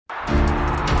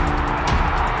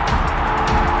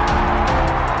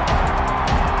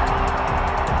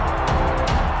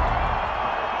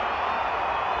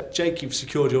Jake, you've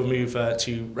secured your move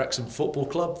to Wrexham Football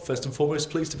Club. First and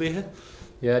foremost, pleased to be here.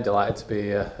 Yeah, delighted to be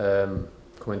here.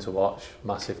 Coming to watch,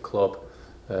 massive club.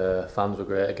 Fans were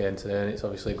great again today, and it's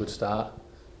obviously a good start.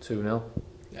 2-0.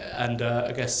 And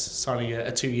I guess signing a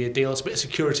 2-year deal, it's a bit of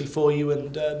security for you,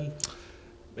 and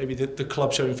maybe the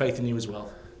club showing faith in you as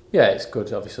well. Yeah, it's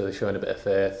good. Obviously, they're showing a bit of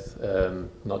faith,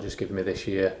 not just giving me this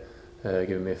year,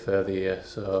 giving me a further year,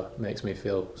 so it makes me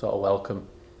feel sort of welcome.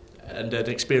 And an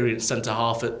experienced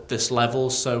centre-half at this level,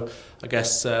 so I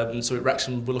guess so at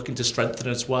Wrexham we're looking to strengthen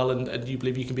as well, and you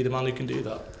believe you can be the man who can do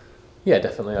that? Yeah,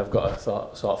 definitely. I've got a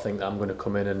sort of think that I'm going to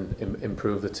come in and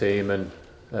improve the team and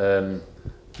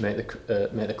make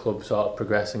the club sort of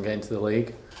progress and get into the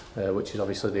league, which is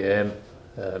obviously the aim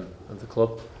of the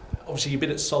club. Obviously you've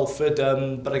been at Salford,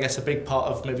 but I guess a big part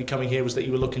of maybe coming here was that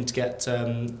you were looking to get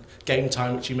game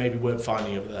time, which you maybe weren't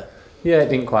finding over there. Yeah, it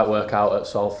didn't quite work out at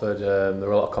Salford. There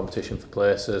were a lot of competition for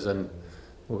places, and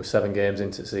we were 7 games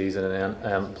into the season and I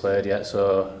haven't played yet,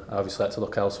 so I obviously had to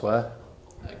look elsewhere.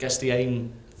 I guess the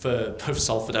aim for both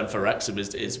Salford and for Wrexham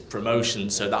is promotion,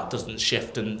 so that doesn't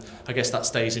shift, and I guess that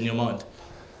stays in your mind.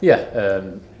 Yeah,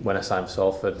 when I signed for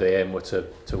Salford, the aim was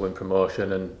to win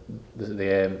promotion, and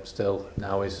the aim still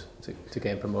now is to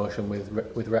gain promotion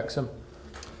with Wrexham.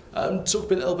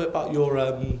 Talk a little bit about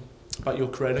your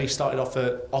career. You started off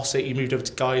at Ossett, you moved over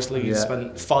to Guiseley, you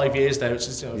spent 5 years there, which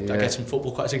is, I guess in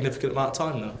football quite a significant amount of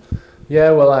time now.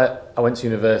 Yeah, well, I went to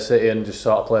university and just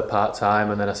sort of played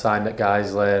part-time, and then I signed at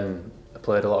Guiseley and I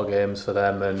played a lot of games for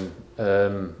them,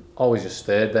 and always just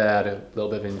stayed there. I had a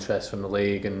little bit of interest from the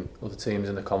league and other teams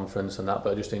in the conference and that,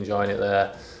 but just enjoying it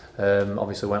there.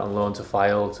 Obviously went on loan to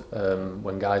Fylde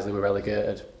when Guiseley were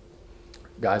relegated.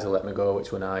 Guiseley let me go,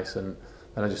 which were nice, and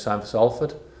then I just signed for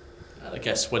Salford. I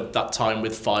guess with that time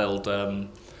with Fylde,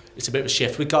 it's a bit of a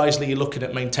shift. With Guiseley, you're looking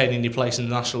at maintaining your place in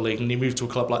the National League, and you move to a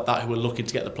club like that who are looking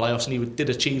to get the playoffs, and you did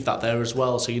achieve that there as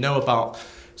well. So you know about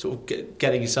sort of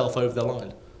getting yourself over the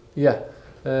line. Yeah,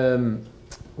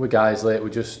 with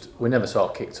Guiseley, we never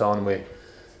sort of kicked on.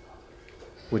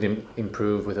 We didn't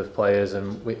improve with the players,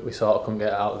 and we sort of couldn't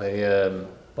get out of the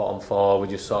bottom 4. We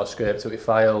just sort of scraped it with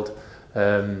Fylde.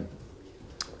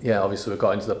 Yeah, obviously we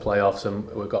got into the playoffs and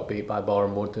we got beat by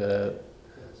Boreham Wood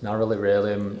narrowly,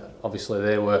 really. And obviously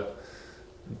they were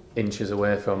inches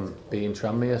away from beating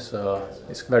Tranmere, so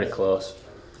it's very close.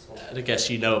 And I guess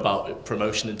you know about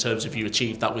promotion in terms of you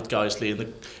achieved that with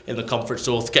Guiseley in the Conference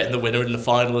North, getting the winner in the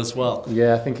final as well.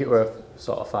 Yeah, I think it were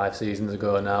sort of 5 seasons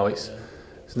ago now. It's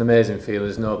an amazing feeling.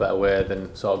 There's no better way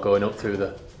than sort of going up through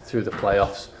the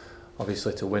playoffs.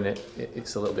 Obviously, to win it,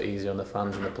 it's a little bit easier on the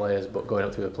fans and the players, but going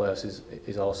up through the playoffs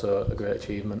is also a great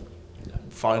achievement.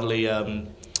 Finally, I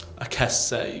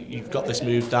guess you've got this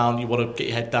move down, you want to get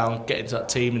your head down, get into that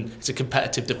team, and it's a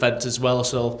competitive defence as well,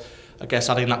 so I guess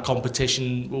adding that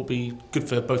competition will be good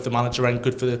for both the manager and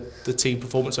good for the team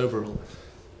performance overall.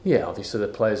 Yeah, obviously the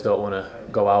players don't want to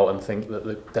go out and think that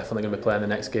they're definitely going to be playing the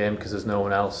next game because there's no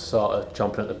one else sort of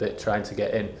chomping at the bit trying to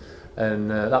get in, and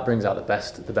that brings out the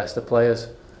best of players.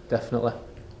 Definitely.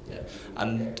 Yeah,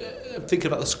 and thinking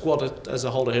about the squad as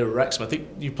a whole here at Wrexham, I think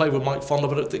you played with Mike Fonder,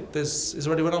 but I don't think is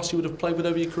there anyone else you would have played with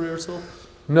over your career at all?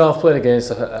 No, I've played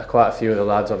against quite a few of the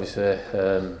lads, obviously,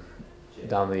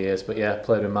 down the years, but yeah,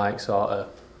 played with Mike sort of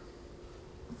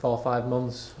 4 or 5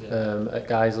 months at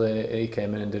Guiseley. He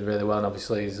came in and did really well, and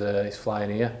obviously he's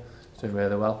flying here, he's doing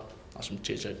really well. Awesome,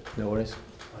 cheers, Jake. No worries.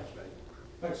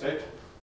 Thanks, Jake.